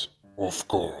serious? Of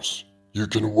course. You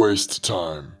can waste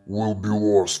time. Will be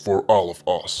worse for all of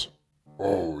us.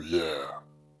 Oh yeah.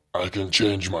 I can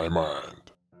change my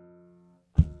mind.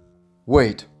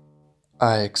 Wait.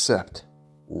 I accept.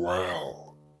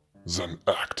 Well, then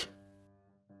act.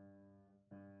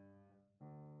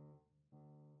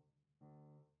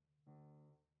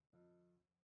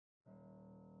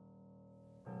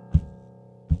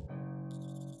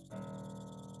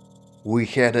 We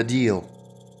had a deal.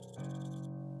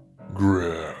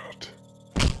 Great.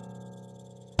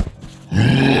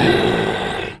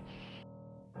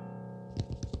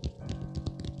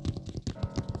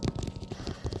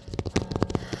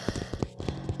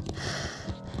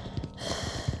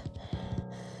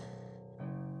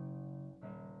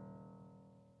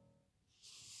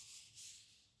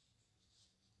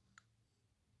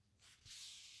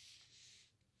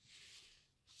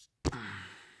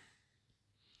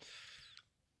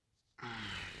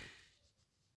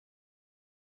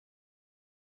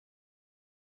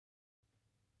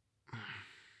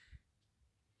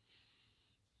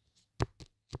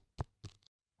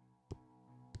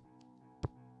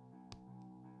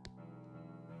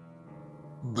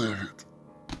 David,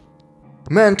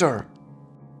 Mentor!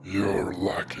 you're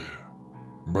lucky.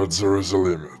 But there is a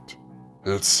limit.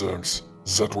 It seems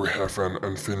that we have an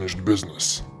unfinished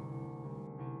business.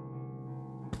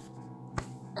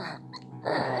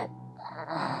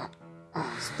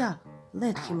 Stop.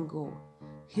 Let him go.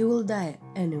 He will die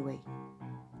anyway.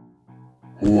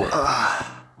 Well,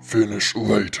 finish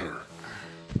later.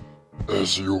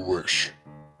 As you wish.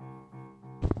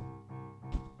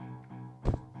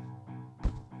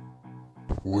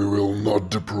 We will not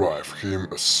deprive him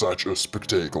of such a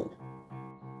spectacle.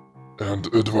 And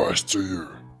advice to you,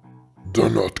 do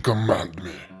not command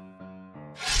me.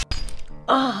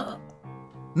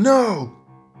 No!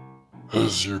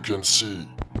 As you can see,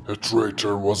 a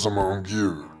traitor was among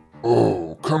you.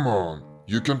 Oh, come on,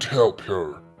 you can't help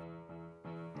her.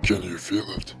 Can you feel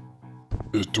it?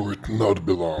 It will not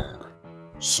be long.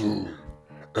 Soon,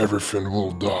 everything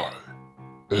will die,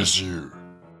 as you.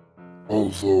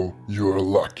 Although you are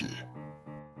lucky.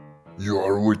 You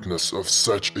are witness of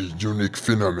such a unique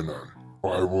phenomenon.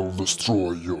 I will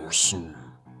destroy you soon.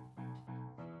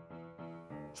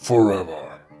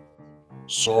 Forever.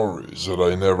 Sorry that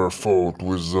I never fought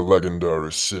with the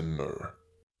legendary sinner.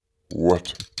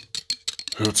 What?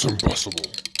 It's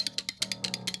impossible.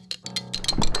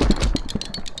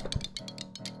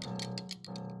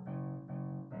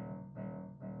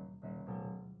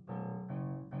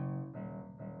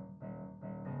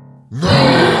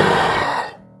 No!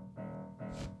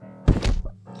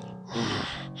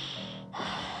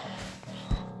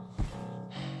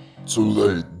 Too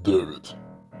late, David.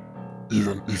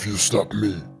 Even if you stop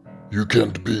me, you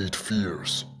can't beat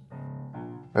fears.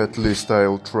 At least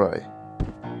I'll try.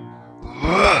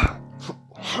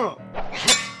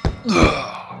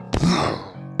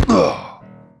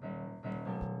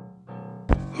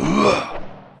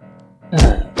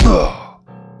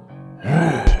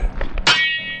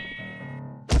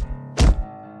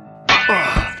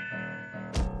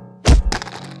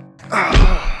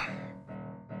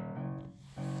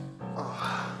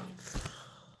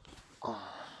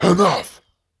 Enough!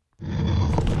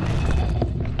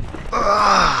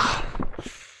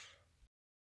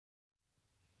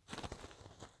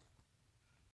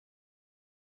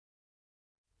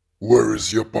 Where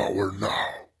is your power now?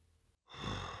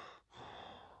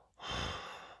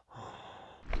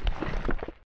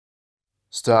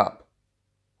 Stop.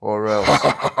 Or else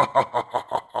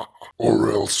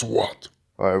Or else what?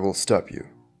 I will stop you.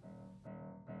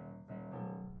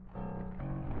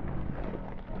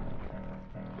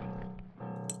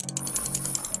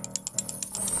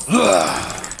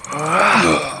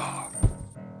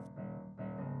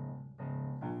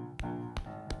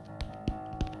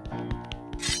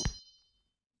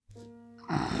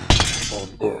 On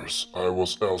Earth, I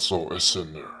was also a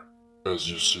sinner. As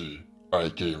you see, I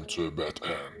came to a bad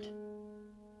end.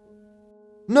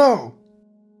 No!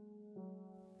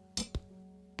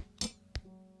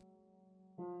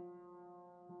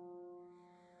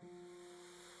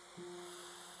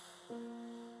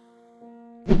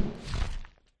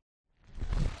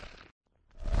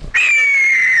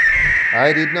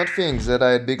 I did not think that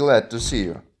I'd be glad to see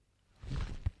you.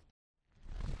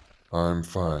 I'm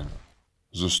fine.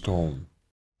 The stone.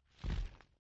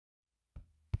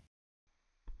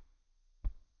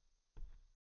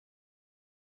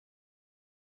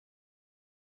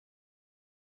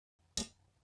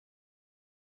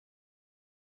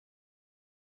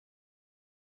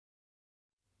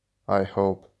 I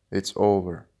hope it's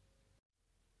over.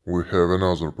 We have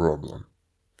another problem.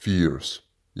 Fears.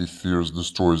 If fears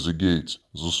destroys the gates,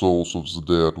 the souls of the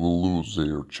dead will lose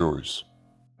their choice.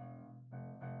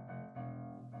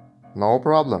 No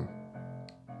problem.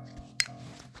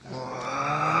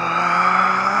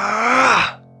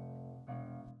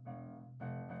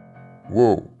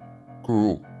 Whoa,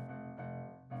 cool.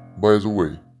 By the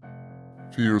way,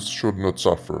 fears should not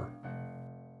suffer.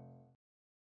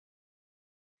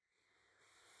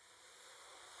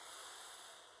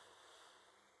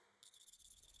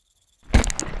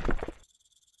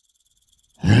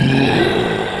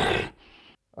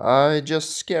 I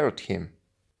just scared him.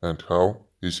 And how?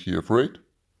 Is he afraid?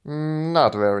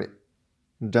 Not very.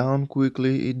 Down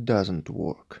quickly it doesn't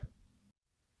work.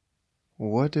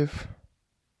 What if...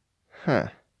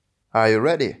 Are you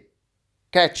ready?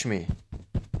 Catch me.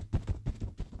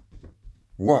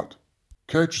 What?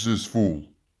 Catch this fool!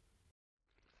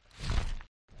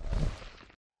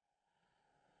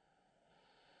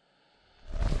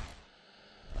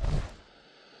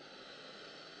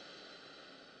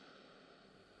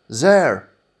 There!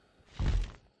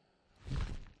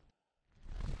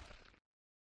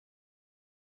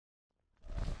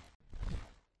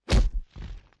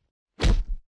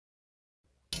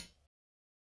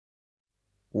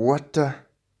 What the...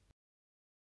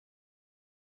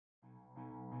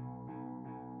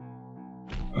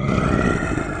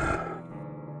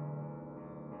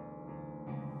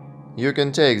 You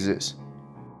can take this.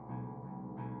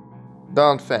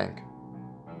 Don't think.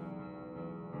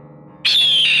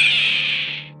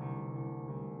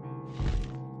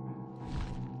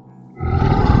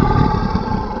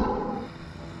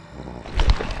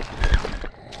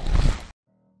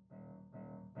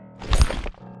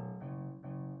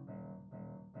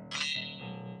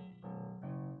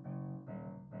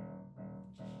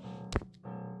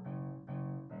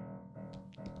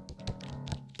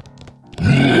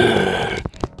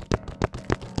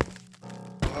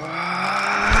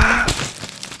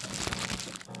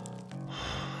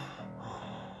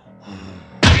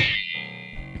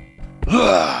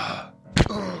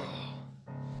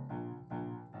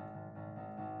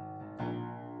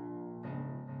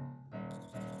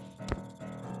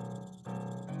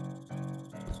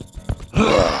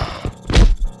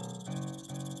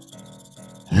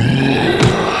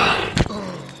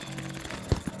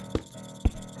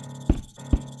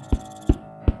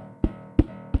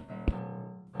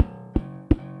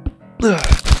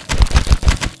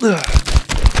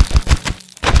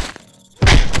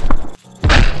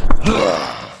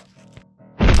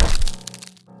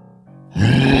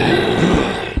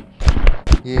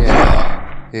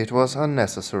 Yeah, it was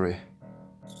unnecessary.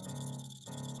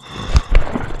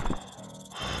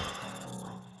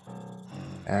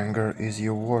 Anger is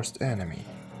your worst enemy.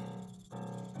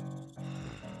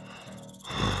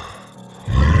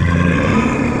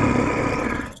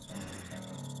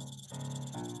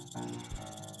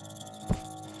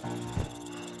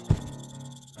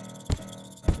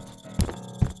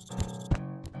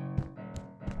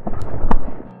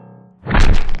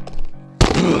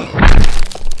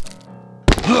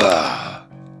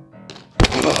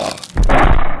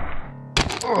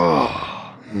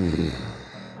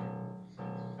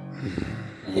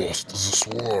 Lost the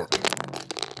sword.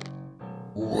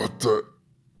 What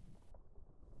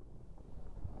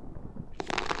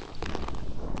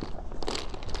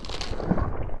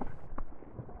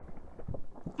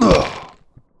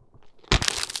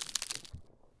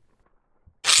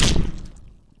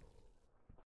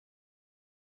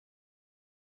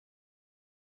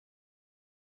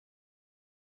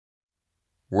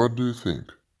What do you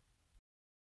think?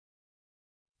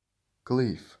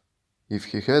 Cliff, if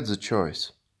he had the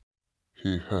choice.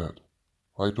 He had.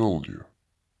 I told you.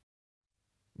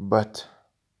 But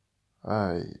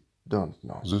I don't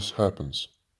know. This happens.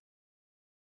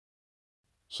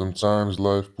 Sometimes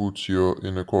life puts you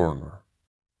in a corner,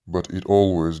 but it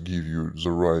always gives you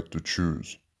the right to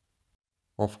choose.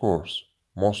 Of course,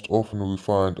 most often we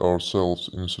find ourselves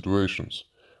in situations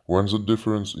when the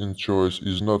difference in choice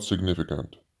is not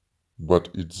significant, but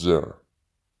it's there.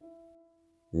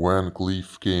 When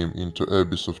Cliff came into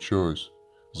Abyss of Choice,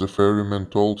 the ferryman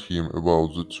told him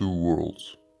about the two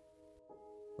worlds.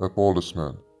 A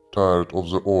policeman, tired of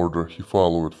the order he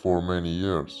followed for many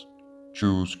years,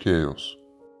 chose chaos.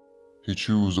 He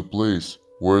chose a place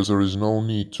where there is no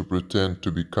need to pretend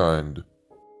to be kind.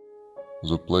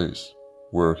 The place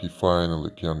where he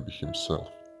finally can be himself.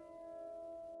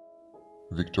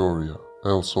 Victoria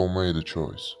also made a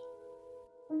choice.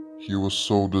 He was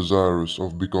so desirous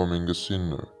of becoming a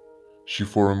sinner, she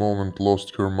for a moment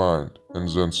lost her mind and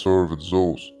then served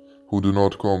those who do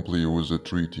not comply with the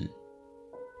treaty.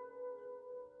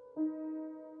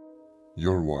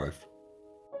 Your wife.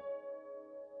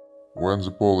 When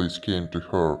the police came to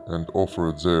her and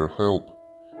offered their help,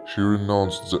 she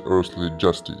renounced the earthly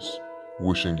justice,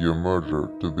 wishing your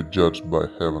murderer to be judged by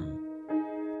heaven.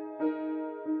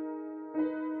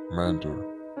 Mentor,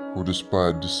 who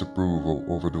despite disapproval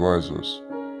of advisors,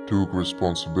 took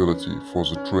responsibility for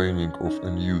the training of a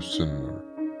new sinner,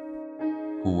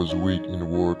 who was weak in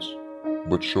words,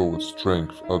 but showed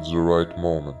strength at the right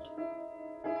moment.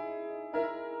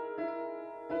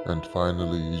 And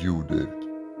finally you, David.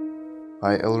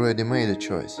 I already made a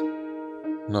choice.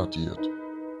 Not yet.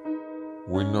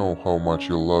 We know how much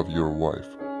you love your wife.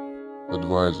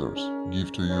 Advisors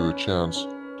give to you a chance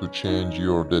to change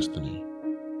your destiny.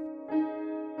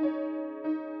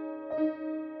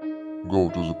 Go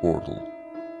to the portal.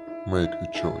 Make a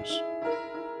choice.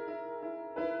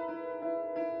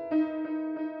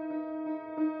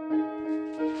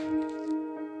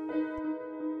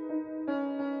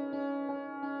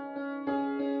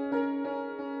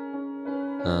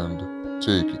 And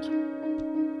take it.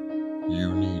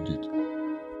 You need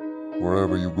it.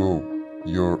 Wherever you go,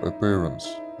 your appearance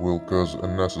will cause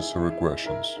unnecessary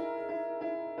questions.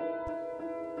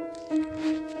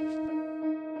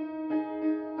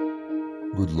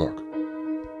 Good luck.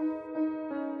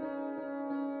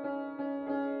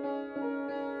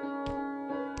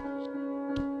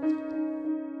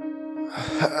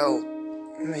 Help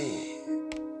me.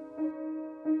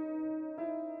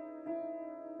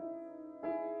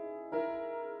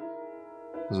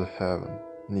 The heaven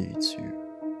needs you.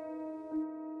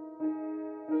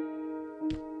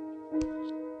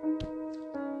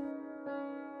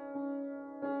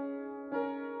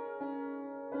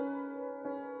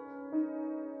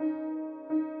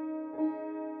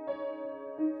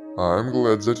 I'm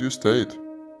glad that you stayed.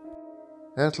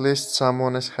 At least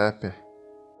someone is happy.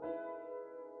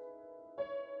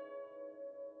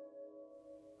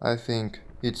 I think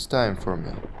it's time for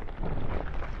me.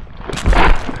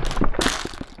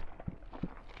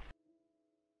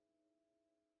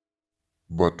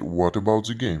 But what about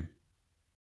the game?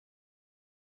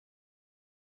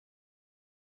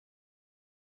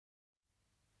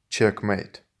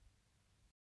 Checkmate.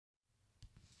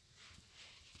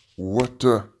 What